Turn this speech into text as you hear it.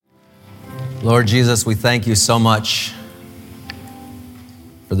Lord Jesus, we thank you so much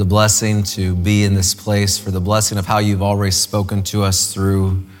for the blessing to be in this place, for the blessing of how you've already spoken to us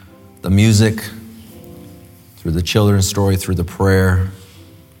through the music, through the children's story, through the prayer,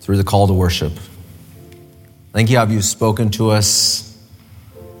 through the call to worship. Thank you how you've spoken to us,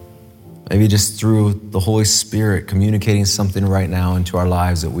 maybe just through the Holy Spirit communicating something right now into our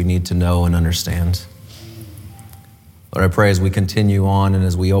lives that we need to know and understand. Lord, I pray as we continue on and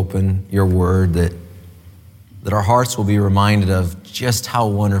as we open your word that our hearts will be reminded of just how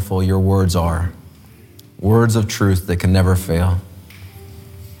wonderful your words are, words of truth that can never fail.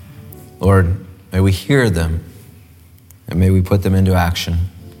 Lord, may we hear them and may we put them into action.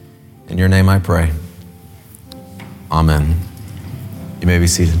 In your name I pray. Amen. You may be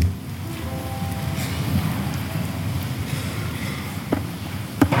seated.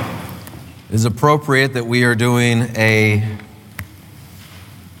 It is appropriate that we are doing a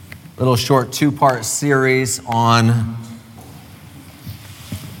little short two-part series on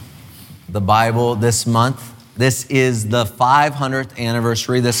the Bible this month. This is the 500th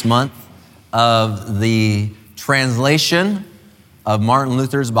anniversary this month of the translation of Martin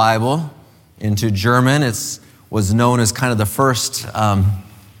Luther's Bible into German. It was known as kind of the first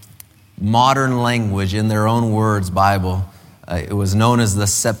modern language, in their own words, Bible. It was known as the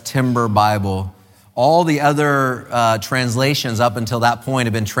September Bible. All the other translations up until that point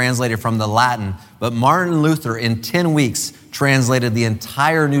have been translated from the Latin, but Martin Luther in 10 weeks translated the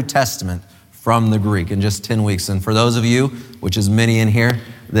entire New Testament from the Greek in just 10 weeks. And for those of you, which is many in here,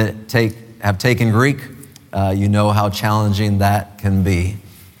 that have taken Greek, you know how challenging that can be.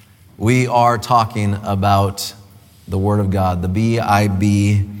 We are talking about the Word of God, the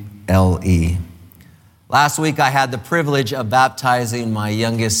Bible. Last week, I had the privilege of baptizing my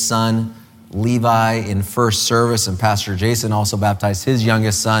youngest son, Levi, in first service, and Pastor Jason also baptized his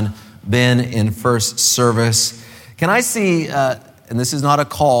youngest son, Ben, in first service. Can I see, and this is not a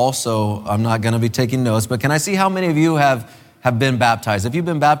call, so I'm not going to be taking notes, but can I see how many of you have been baptized? If you've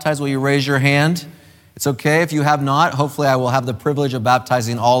been baptized, will you raise your hand? It's okay if you have not. Hopefully, I will have the privilege of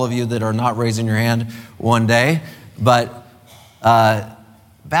baptizing all of you that are not raising your hand one day. But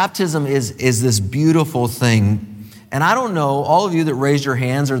baptism is this beautiful thing. And I don't know, all of you that raised your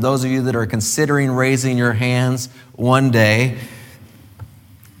hands or those of you that are considering raising your hands one day,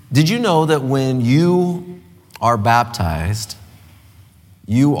 did you know that when you are baptized,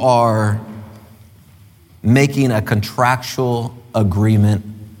 you are making a contractual agreement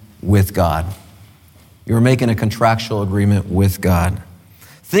with God? You're making a contractual agreement with God.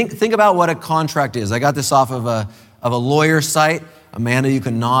 Think about what a contract is. I got this off of a lawyer site. Amanda, you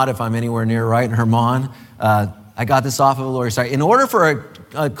can nod if I'm anywhere near right, and Herman. I got this off of a lawyer site. In order for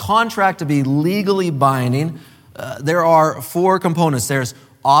a contract to be legally binding, there are four components. There's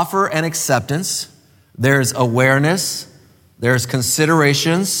offer and acceptance, there's awareness, there's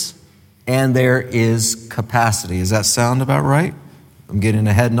considerations, and there is capacity. Does that sound about right? I'm getting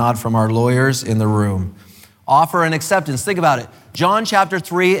a head nod from our lawyers in the room. Offer and acceptance. Think about it. John chapter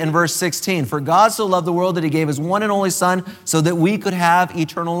 3 and verse 16. For God so loved the world that he gave his one and only son so that we could have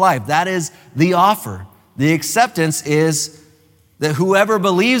eternal life. That is the offer. The acceptance is that whoever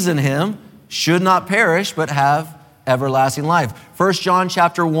believes in him should not perish but have everlasting life. 1 John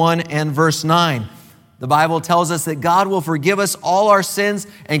chapter 1 and verse 9. The Bible tells us that God will forgive us all our sins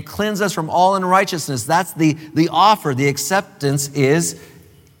and cleanse us from all unrighteousness. That's the offer. The acceptance is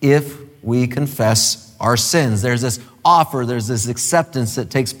if we confess our sins. There's this offer, there's this acceptance that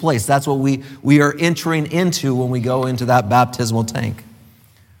takes place. That's what we are entering into when we go into that baptismal tank.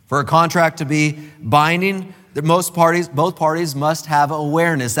 For a contract to be binding, both parties must have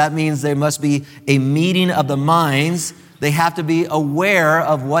awareness. That means there must be a meeting of the minds. They have to be aware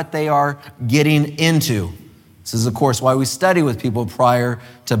of what they are getting into. This is, of course, why we study with people prior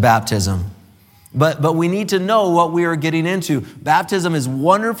to baptism. But we need to know what we are getting into. Baptism is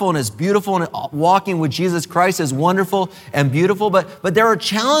wonderful and it's beautiful, and walking with Jesus Christ is wonderful and beautiful, but there are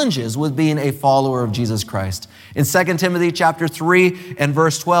challenges with being a follower of Jesus Christ. In 2 Timothy chapter 3 and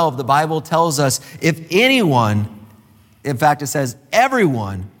verse 12, the Bible tells us, if anyone, in fact it says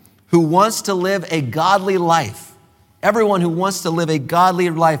everyone who wants to live a godly life, everyone who wants to live a godly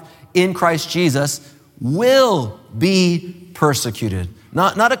life in Christ Jesus will be persecuted.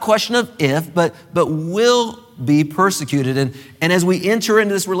 Not a question of if, but will be persecuted. And as we enter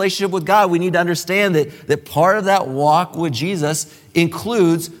into this relationship with God, we need to understand that part of that walk with Jesus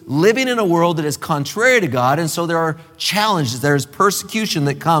includes living in a world that is contrary to God. And so there are challenges, there's persecution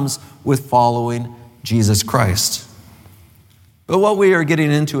that comes with following Jesus Christ. But what we are getting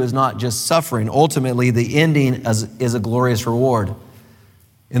into is not just suffering. Ultimately, the ending is a glorious reward.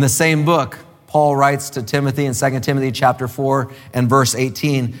 In the same book, Paul writes to Timothy in 2 Timothy chapter 4 and verse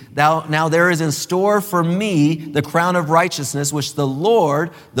 18, Now there is in store for me the crown of righteousness, which the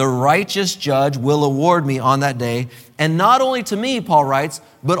Lord, the righteous judge, will award me on that day. And not only to me, Paul writes,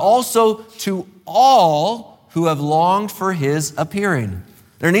 but also to all who have longed for his appearing.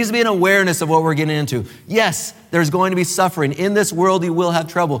 There needs to be an awareness of what we're getting into. Yes, there's going to be suffering. In this world, you will have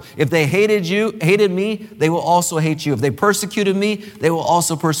trouble. If they hated me, they will also hate you. If they persecuted me, they will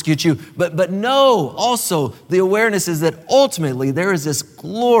also persecute you. But know also the awareness is that ultimately there is this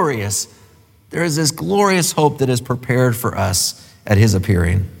glorious hope that is prepared for us at his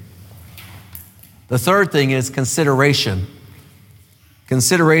appearing. The third thing is consideration.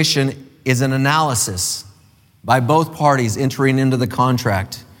 Consideration is an analysis by both parties entering into the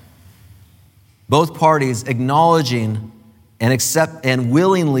contract. Both parties acknowledging and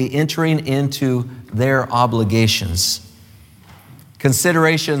willingly entering into their obligations.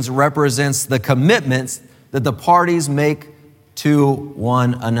 Considerations represents the commitments that the parties make to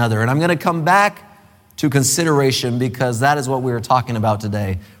one another. And I'm going to come back to consideration because that is what we are talking about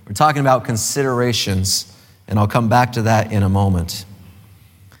today. We're talking about considerations, and I'll come back to that in a moment.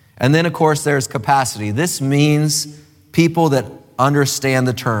 And then, of course, there's capacity. This means people that understand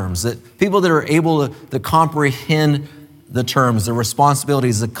the terms, that people that are able to comprehend the terms, the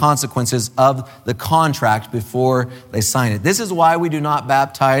responsibilities, the consequences of the contract before they sign it. This is why we do not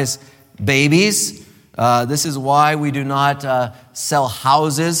baptize babies. This is why we do not sell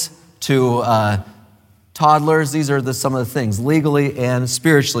houses to toddlers. These are some of the things. Legally and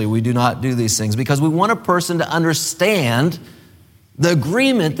spiritually, we do not do these things because we want a person to understand the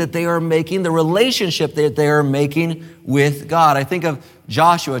agreement that they are making, the relationship that they are making with God. I think of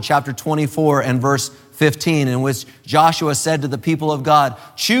Joshua chapter 24 and verse 15, in which Joshua said to the people of God,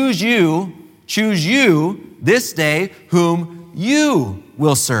 choose you this day whom you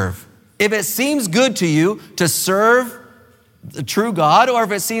will serve. If it seems good to you to serve the true God, or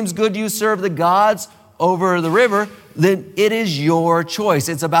if it seems good to you serve the gods over the river, then it is your choice.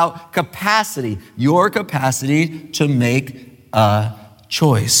 It's about capacity, your capacity to make a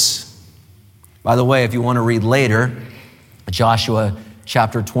choice. By the way, if you want to read later, Joshua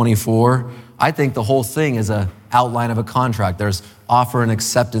chapter 24, I think the whole thing is an outline of a contract. There's offer and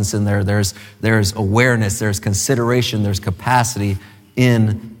acceptance in there. There's awareness, there's consideration, there's capacity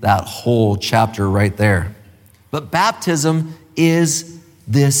in that whole chapter right there. But baptism is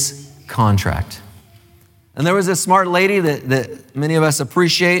this contract. And there was a smart lady that many of us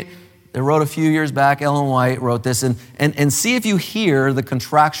appreciate that wrote a few years back. Ellen White wrote this, and see if you hear the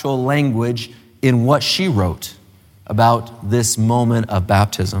contractual language in what she wrote about this moment of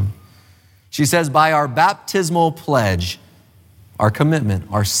baptism. She says, by our baptismal pledge, our commitment,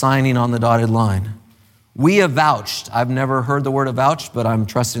 our signing on the dotted line, we have vouched. I've never heard the word avouched, but I'm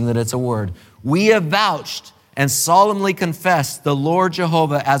trusting that it's a word. We have vouched and solemnly confessed the Lord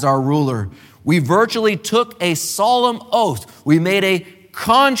Jehovah as our ruler. We virtually took a solemn oath. We made a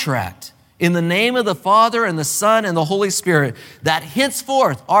contract in the name of the Father and the Son and the Holy Spirit that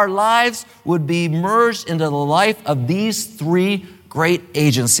henceforth our lives would be merged into the life of these three great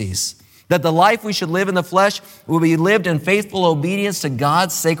agencies. That the life we should live in the flesh will be lived in faithful obedience to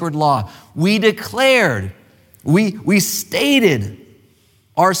God's sacred law. We declared, we stated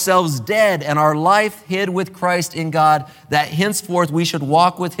ourselves dead and our life hid with Christ in God, that henceforth we should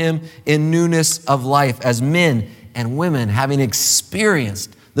walk with him in newness of life as men and women having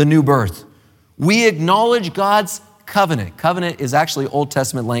experienced the new birth. We acknowledge God's covenant. Covenant is actually Old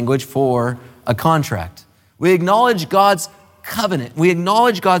Testament language for a contract. We acknowledge God's covenant. We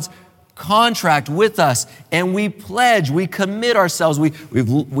acknowledge God's contract with us, and we pledge, we commit ourselves.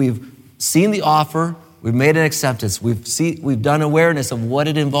 We've seen the offer, we've made an acceptance, we've done awareness of what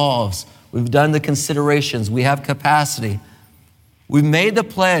it involves, we've done the considerations, we have capacity. We've made the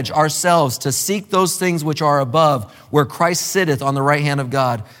pledge ourselves to seek those things which are above, where Christ sitteth on the right hand of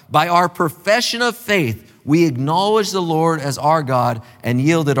God. By our profession of faith, we acknowledge the Lord as our God and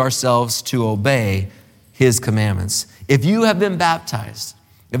yielded ourselves to obey his commandments. If you have been baptized,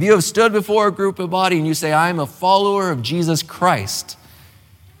 if you have stood before a group of body and you say, I am a follower of Jesus Christ,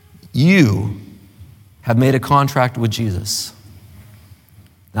 you have made a contract with Jesus.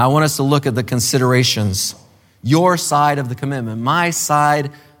 Now I want us to look at the considerations. Your side of the commitment, my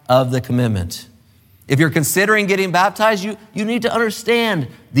side of the commitment. If you're considering getting baptized, you need to understand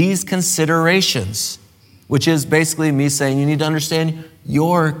these considerations, which is basically me saying you need to understand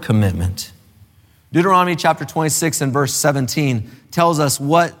your commitment. Deuteronomy chapter 26 and verse 17 tells us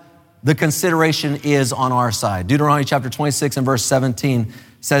what the consideration is on our side. Deuteronomy chapter 26 and verse 17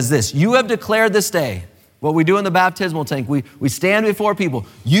 says this, you have declared this day What we do in the baptismal tank, we stand before people.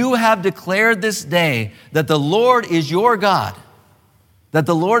 You have declared this day that the Lord is your God. That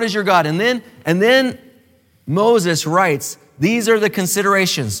the Lord is your God. And then Moses writes, these are the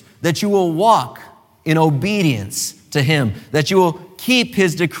considerations, that you will walk in obedience to him, that you will keep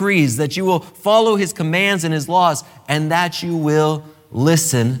his decrees, that you will follow his commands and his laws, and that you will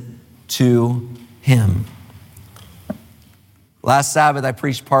listen to him. Last Sabbath, I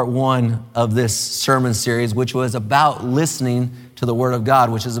preached part 1 of this sermon series, which was about listening to the Word of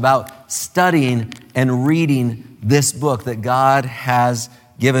God, which is about studying and reading this book that God has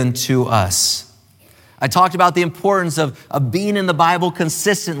given to us. I talked about the importance of being in the Bible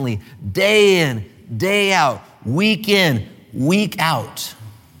consistently, day in, day out, week in, week out.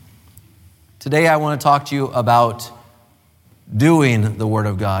 Today, I want to talk to you about doing the Word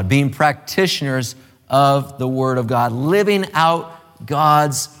of God, being practitioners of the Word of God, living out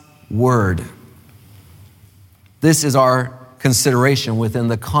God's Word. This is our consideration within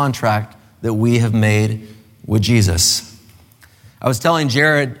the contract that we have made with Jesus. I was telling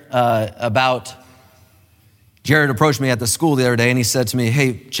Jared Jared approached me at the school the other day and he said to me,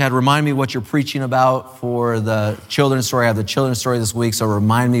 hey, Chad, remind me what you're preaching about for the children's story. I have the children's story this week, so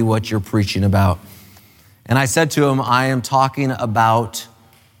remind me what you're preaching about. And I said to him, I am talking about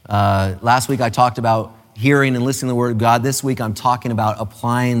last week I talked about hearing and listening to the Word of God. This week I'm talking about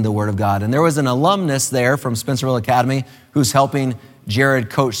applying the Word of God. And there was an alumnus there from Spencerville Academy who's helping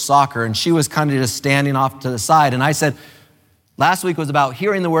Jared coach soccer. And she was kind of just standing off to the side. And I said, last week was about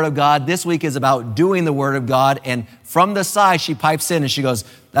hearing the Word of God. This week is about doing the Word of God. And from the side, she pipes in and she goes,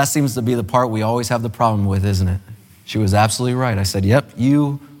 that seems to be the part we always have the problem with, isn't it? She was absolutely right. I said, yep,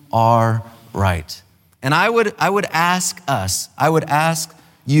 you are right. And I would ask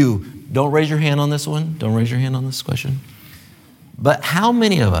you, don't raise your hand on this one. Don't raise your hand on this question. But how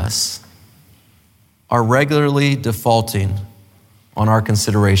many of us are regularly defaulting on our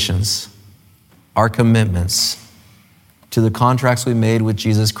considerations, our commitments to the contracts we made with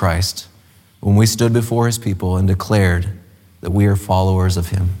Jesus Christ when we stood before his people and declared that we are followers of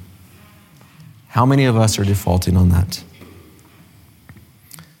him? How many of us are defaulting on that?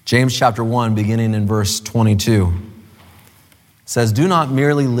 James chapter 1, beginning in verse 22, says, do not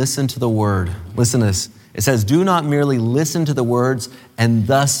merely listen to the word. Listen to this. It says, do not merely listen to the words and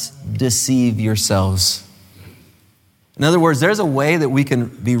thus deceive yourselves. In other words, there's a way that we can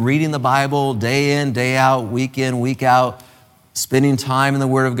be reading the Bible day in, day out, week in, week out, spending time in the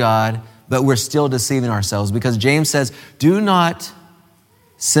Word of God, but we're still deceiving ourselves because James says, do not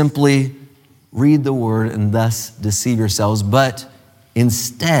simply read the Word and thus deceive yourselves, but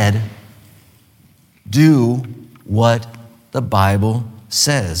instead do what the Bible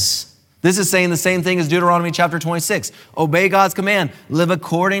says. This is saying the same thing as Deuteronomy chapter 26. Obey God's command. Live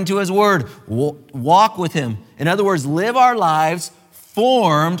according to his word. Walk with him. In other words, live our lives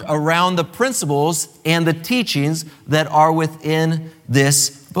formed around the principles and the teachings that are within this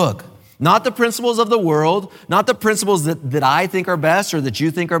book. Not the principles of the world, not the principles that I think are best or that you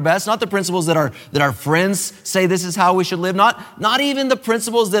think are best, not the principles that our friends say this is how we should live, not even the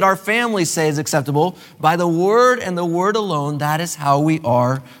principles that our family say is acceptable. By the word and the word alone, that is how we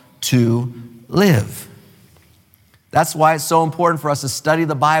are to live. That's why it's so important for us to study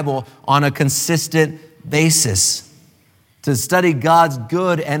the Bible on a consistent basis, to study God's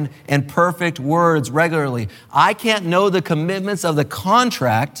good and perfect words regularly. I can't know the commitments of the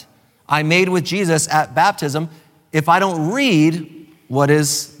contract I made with Jesus at baptism if I don't read what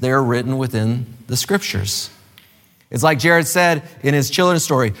is there written within the scriptures. It's like Jared said in his children's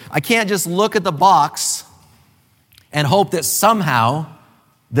story, I can't just look at the box and hope that somehow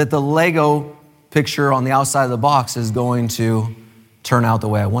that the Lego picture on the outside of the box is going to turn out the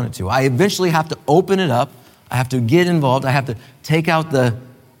way I want it to. I eventually have to open it up. I have to get involved. I have to take out the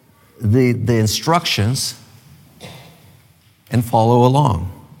instructions and follow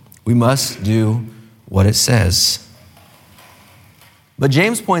along. We must do what it says. But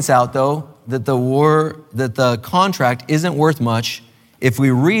James points out, though, that the contract isn't worth much if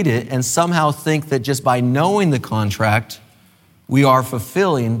we read it and somehow think that just by knowing the contract, we are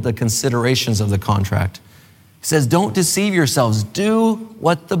fulfilling the considerations of the contract. He says, don't deceive yourselves. Do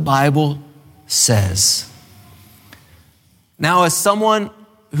what the Bible says. Now, as someone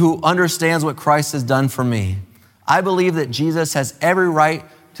who understands what Christ has done for me, I believe that Jesus has every right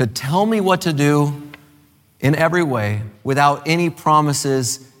to tell me what to do in every way without any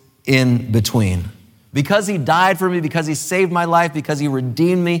promises in between. Because he died for me, because he saved my life, because he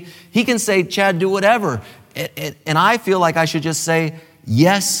redeemed me, he can say, Chad, do whatever. And I feel like I should just say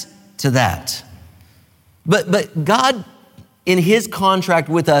yes to that. But God, in his contract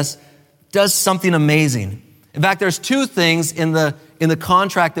with us, does something amazing. In fact, there's two things in the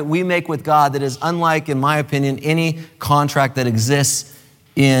contract that we make with God that is unlike, in my opinion, any contract that exists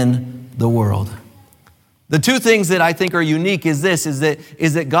in the world. The two things that I think are unique is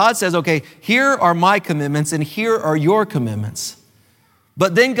that God says, okay, here are my commitments and here are your commitments.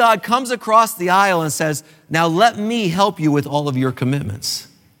 But then God comes across the aisle and says, now let me help you with all of your commitments.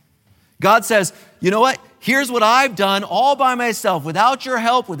 God says, you know what? Here's what I've done all by myself, without your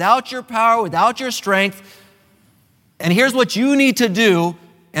help, without your power, without your strength. And here's what you need to do.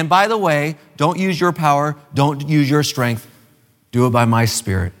 And by the way, don't use your power, don't use your strength. Do it by my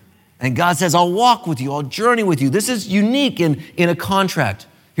Spirit. And God says, I'll walk with you, I'll journey with you. This is unique in a contract.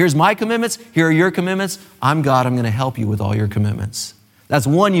 Here's my commitments, here are your commitments. I'm God, I'm going to help you with all your commitments. That's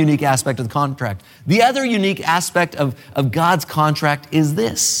one unique aspect of the contract. The other unique aspect of God's contract is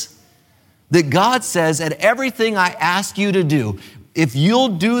this, that God says, at everything I ask you to do, if you'll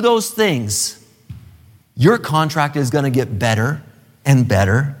do those things, your contract is going to get better and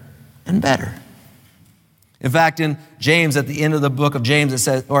better and better. In fact, in James, at the end of the book of James, it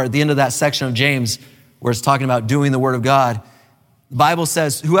says, or at the end of that section of James, where it's talking about doing the word of God, the Bible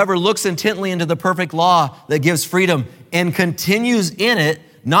says, whoever looks intently into the perfect law that gives freedom and continues in it,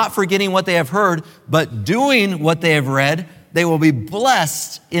 not forgetting what they have heard, but doing what they have read, they will be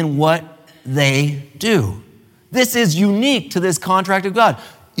blessed in what they do. This is unique to this contract of God.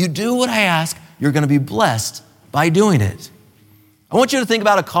 You do what I ask, you're going to be blessed by doing it. I want you to think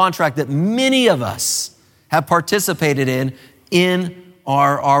about a contract that many of us have participated in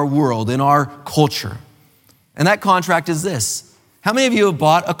our world, in our culture. And that contract is this. How many of you have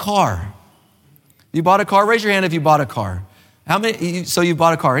bought a car? You bought a car? Raise your hand if you bought a car. So you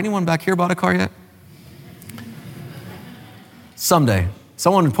bought a car. Anyone back here bought a car yet? Someday.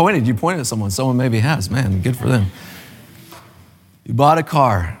 You pointed at someone. Someone maybe has. Man, good for them. You bought a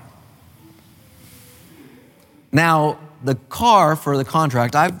car. Now, the car for the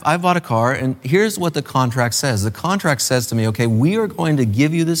contract, I bought a car, and here's what the contract says. The contract says to me, okay, we are going to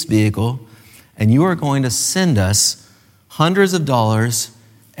give you this vehicle, and you are going to send us hundreds of dollars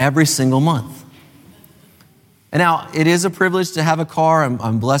every single month. And now, it is a privilege to have a car.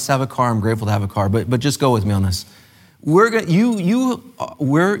 I'm blessed to have a car. I'm grateful to have a car, but just go with me on this. You're going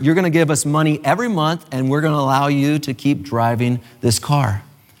to give us money every month, and we're going to allow you to keep driving this car.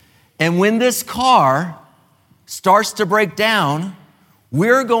 And when this car starts to break down,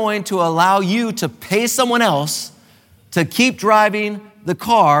 we're going to allow you to pay someone else to keep driving the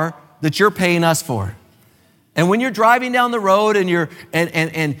car that you're paying us for. And when you're driving down the road and you're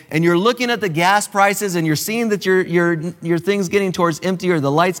looking at the gas prices and you're seeing that your thing's getting towards empty or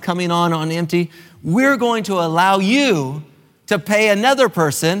the light's coming on empty, we're going to allow you to pay another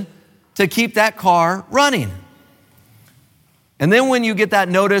person to keep that car running. And then when you get that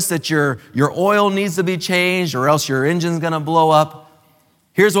notice that your oil needs to be changed or else your engine's going to blow up,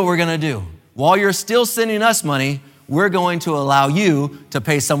 here's what we're going to do. While you're still sending us money, we're going to allow you to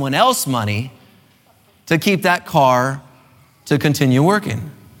pay someone else money to keep that car to continue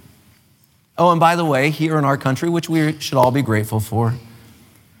working. Oh, and by the way, here in our country, which we should all be grateful for,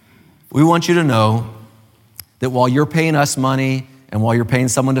 we want you to know that while you're paying us money, and while you're paying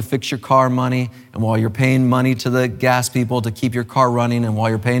someone to fix your car money, and while you're paying money to the gas people to keep your car running, and while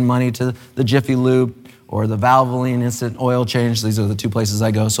you're paying money to the Jiffy Lube or the Valvoline Instant Oil Change, these are the two places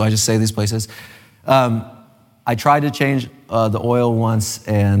I go, so I just say these places. I tried to change the oil once,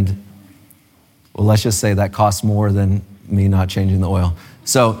 and well, let's just say that costs more than me not changing the oil.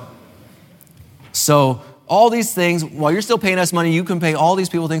 So all these things, while you're still paying us money, you can pay all these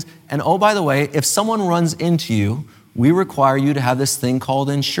people things. And oh, by the way, if someone runs into you, we require you to have this thing called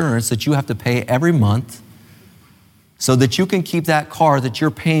insurance that you have to pay every month so that you can keep that car that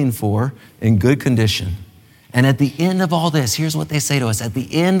you're paying for in good condition. And at the end of all this, here's what they say to us. At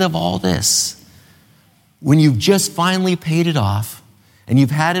the end of all this, when you've just finally paid it off and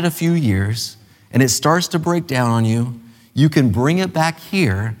you've had it a few years and it starts to break down on you, you can bring it back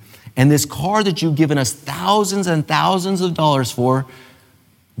here, and this car that you've given us thousands and thousands of dollars for,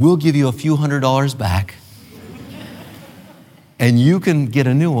 we'll give you a few $100s back. And you can get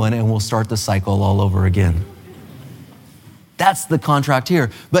a new one, and we'll start the cycle all over again. That's the contract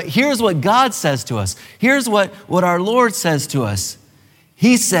here. But here's what God says to us. Here's what our Lord says to us.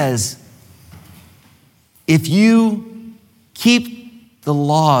 He says, if you keep the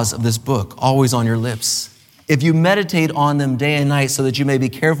laws of this book always on your lips, if you meditate on them day and night so that you may be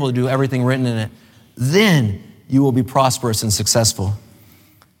careful to do everything written in it, then you will be prosperous and successful.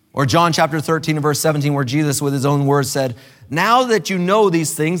 Or John chapter 13 and verse 17, where Jesus with his own words said, now that you know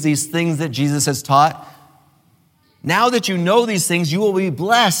these things that Jesus has taught, now that you know these things, you will be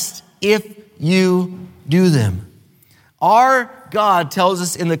blessed if you do them. Our God tells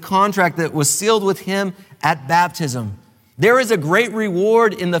us in the contract that was sealed with him at baptism, there is a great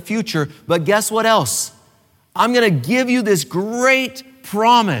reward in the future, but guess what else? I'm going to give you this great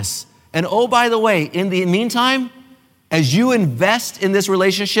promise. And oh, by the way, in the meantime, as you invest in this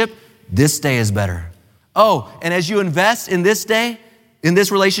relationship, this day is better. Oh, and as you invest in this day, in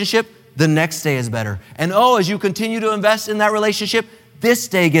this relationship, the next day is better. And oh, as you continue to invest in that relationship, this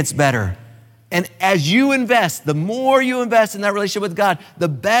day gets better. And as you invest, the more you invest in that relationship with God, the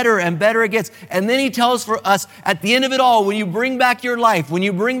better and better it gets. And then he tells for us at the end of it all, when you bring back your life, when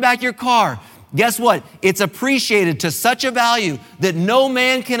you bring back your car, guess what? It's appreciated to such a value that no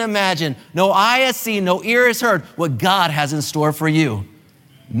man can imagine, no eye has seen, no ear has heard what God has in store for you.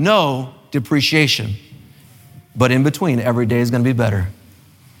 No depreciation. But in between, every day is going to be better.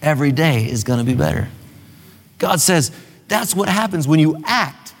 Every day is going to be better. God says, that's what happens when you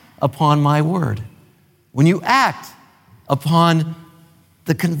act upon my word. When you act upon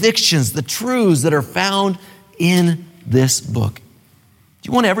the convictions, the truths that are found in this book. Do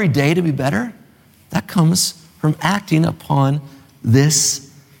you want every day to be better? That comes from acting upon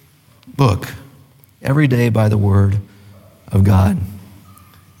this book. Every day by the word of God.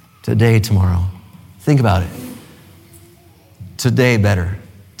 Today, tomorrow. Think about it. Today better.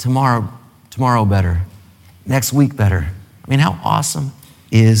 Tomorrow better. Next week better. I mean, how awesome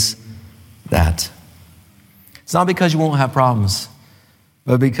is that? It's not because you won't have problems,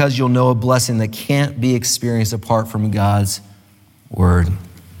 but because you'll know a blessing that can't be experienced apart from God's word.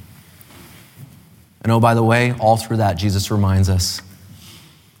 And oh, by the way, all through that, Jesus reminds us,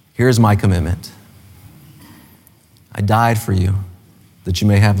 here's my commitment. I died for you that you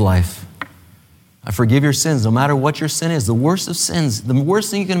may have life. I forgive your sins, no matter what your sin is. The worst of sins, the worst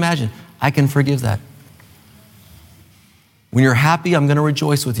thing you can imagine, I can forgive that. When you're happy, I'm going to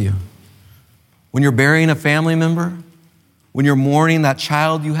rejoice with you. When you're burying a family member, when you're mourning that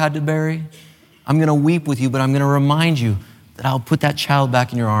child you had to bury, I'm going to weep with you, but I'm going to remind you that I'll put that child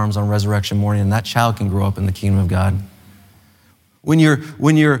back in your arms on resurrection morning, and that child can grow up in the kingdom of God. When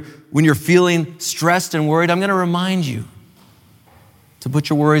you're feeling stressed and worried, I'm going to remind you to put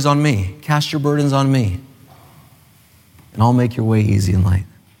your worries on me, cast your burdens on me, and I'll make your way easy and light.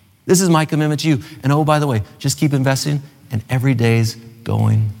 This is my commitment to you. And oh, by the way, just keep investing, and every day's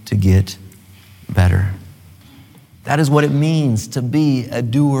going to get better. That is what it means to be a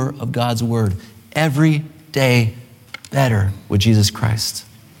doer of God's word. Every day better with Jesus Christ.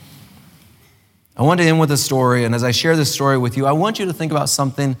 I want to end with a story, and as I share this story with you, I want you to think about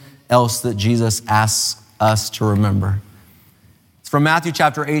something else that Jesus asks us to remember. It's from Matthew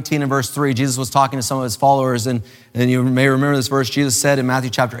chapter 18 and verse 3. Jesus was talking to some of his followers, and you may remember this verse. Jesus said in Matthew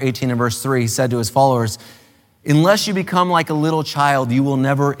chapter 18 and verse 3, he said to his followers, unless you become like a little child, you will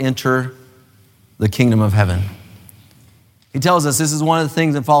never enter the kingdom of heaven. He tells us this is one of the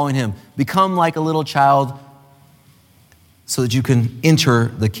things in following him. Become like a little child so that you can enter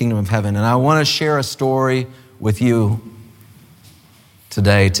the kingdom of heaven. And I want to share a story with you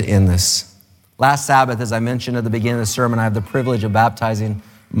today to end this. Last Sabbath, as I mentioned at the beginning of the sermon, I have the privilege of baptizing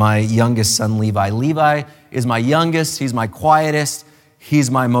my youngest son, Levi. Levi is my youngest. He's my quietest. He's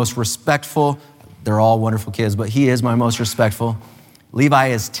my most respectful. They're all wonderful kids, but he is my most respectful. Levi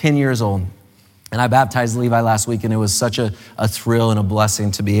is 10 years old. And I baptized Levi last week, and it was such a thrill and a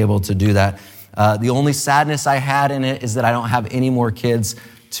blessing to be able to do that. The only sadness I had in it is that I don't have any more kids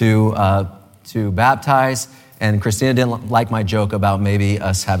to baptize. And Christina didn't like my joke about maybe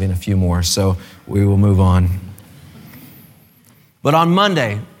us having a few more, so we will move on. But on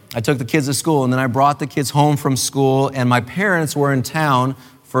Monday, I took the kids to school, and then I brought the kids home from school, and my parents were in town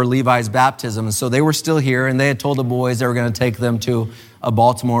for Levi's baptism. And so they were still here, and they had told the boys they were going to take them to a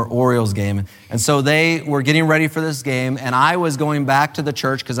Baltimore Orioles game. And so they were getting ready for this game, and I was going back to the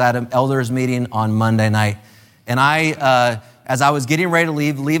church because I had an elders meeting on Monday night. And as I was getting ready to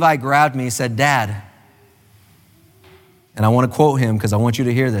leave, Levi grabbed me and said, "Dad," and I want to quote him because I want you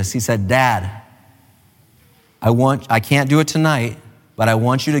to hear this. He said, "Dad, I can't do it tonight, but I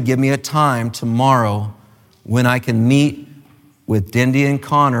want you to give me a time tomorrow when I can meet with Dindy and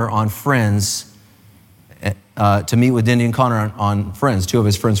Connor on Friends, to meet with Dindy and Connor on Friends, two of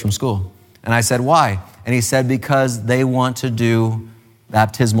his friends from school." And I said, "Why?" And he said, "Because they want to do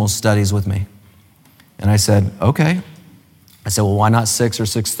baptismal studies with me." And I said, "Okay." I said, "Well, why not 6 or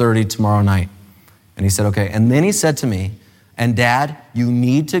 6:30 tomorrow night?" And he said, "Okay." And then he said to me, "And Dad, you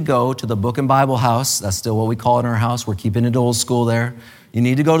need to go to the Book and Bible House." That's still what we call it in our house. We're keeping it old school there. "You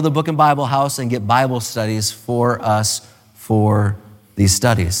need to go to the Book and Bible House and get Bible studies for us for these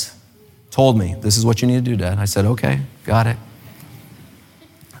studies." Told me, "This is what you need to do, Dad." I said, "Okay, got it."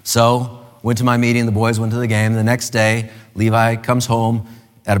 So went to my meeting, the boys went to the game. The next day, Levi comes home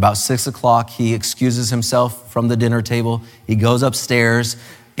at about 6 o'clock. He excuses himself from the dinner table. He goes upstairs,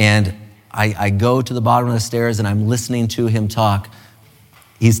 and I go to the bottom of the stairs, and I'm listening to him talk.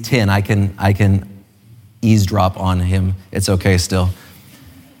 He's 10. I can eavesdrop on him. It's okay still.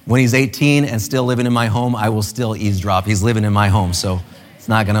 When he's 18 and still living in my home, I will still eavesdrop. He's living in my home, so it's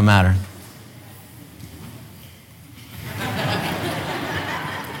not going to matter.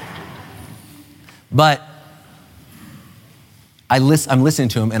 But I'm listening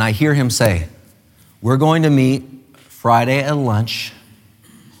to him, and I hear him say, we're going to meet Friday at lunch.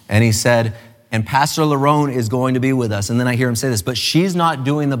 And he said, and Pastor Larone is going to be with us. And then I hear him say this, but she's not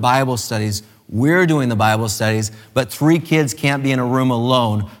doing the Bible studies. We're doing the Bible studies, but 3 kids can't be in a room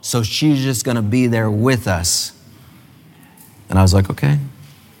alone, so she's just going to be there with us. And I was like, okay.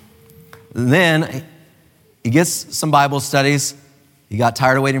 Then he gets some Bible studies. He got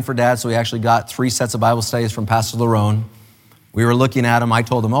tired of waiting for Dad, so he actually got 3 sets of Bible studies from Pastor Larone. We were looking at them. I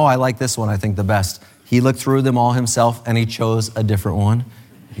told him, I like this one, I think the best. He looked through them all himself, and he chose a different one.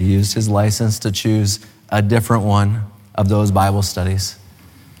 He used his license to choose a different one of those Bible studies.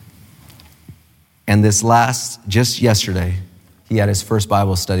 And just yesterday, he had his first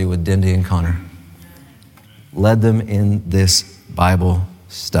Bible study with Dindy and Connor. Led them in this Bible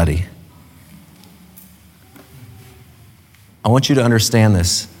study. I want you to understand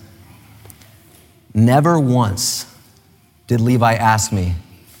this. Never once did Levi ask me,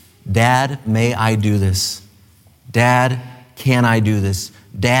 Dad, may I do this? Dad, can I do this?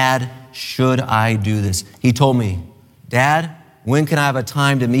 Dad, should I do this? He told me, Dad, when can I have a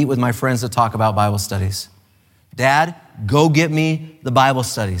time to meet with my friends to talk about Bible studies? Dad, go get me the Bible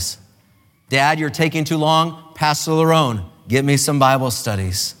studies. Dad, you're taking too long. Pastor Larone, get me some Bible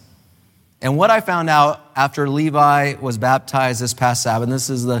studies. And what I found out after Levi was baptized this past Sabbath, and this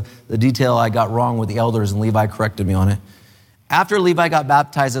is the detail I got wrong with the elders, and Levi corrected me on it. After Levi got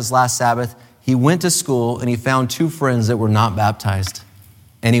baptized this last Sabbath, he went to school and he found 2 friends that were not baptized.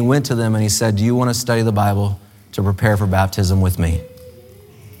 And he went to them and he said, do you want to study the Bible to prepare for baptism with me?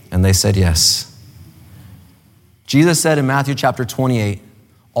 And they said yes. Jesus said in Matthew chapter 28,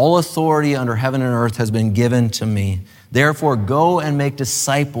 all authority under heaven and earth has been given to me. Therefore, go and make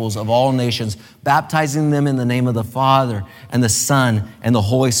disciples of all nations, baptizing them in the name of the Father and the Son and the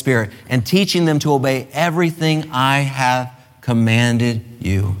Holy Spirit, and teaching them to obey everything I have commanded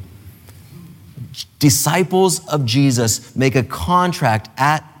you. Disciples of Jesus make a contract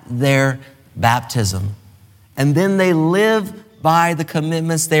at their baptism, and then they live by the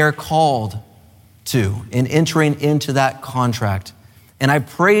commitments they are called to in entering into that contract. And I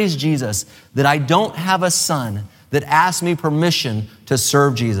praise Jesus that I don't have a son that asked me permission to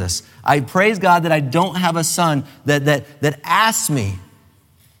serve Jesus. I praise God that I don't have a son that asked me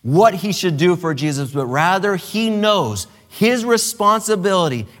what he should do for Jesus, but rather he knows his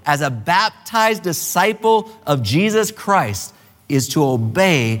responsibility as a baptized disciple of Jesus Christ is to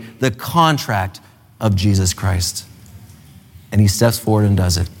obey the contract of Jesus Christ. And he steps forward and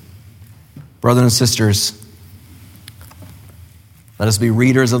does it. Brothers and sisters, let us be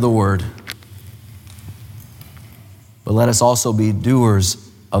readers of the word, but let us also be doers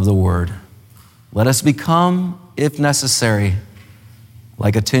of the word. Let us become, if necessary,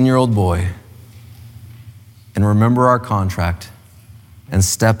 like a 10-year-old boy, and remember our contract and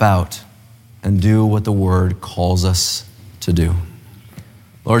step out and do what the word calls us to do.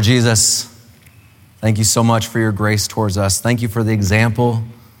 Lord Jesus, thank you so much for your grace towards us. Thank you for the example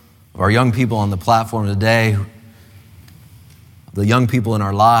of our young people on the platform today, the young people in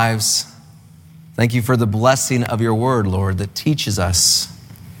our lives. Thank you for the blessing of your word, Lord, that teaches us.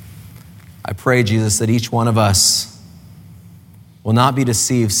 I pray, Jesus, that each one of us will not be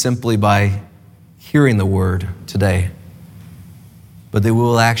deceived simply by hearing the word today, but that we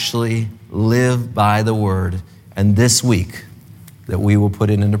will actually live by the word, and this week that we will put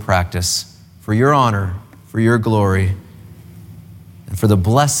it into practice for your honor, for your glory, and for the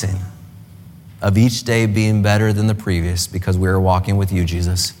blessing of each day being better than the previous because we are walking with you,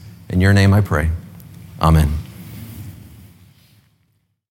 Jesus. In your name I pray. Amen.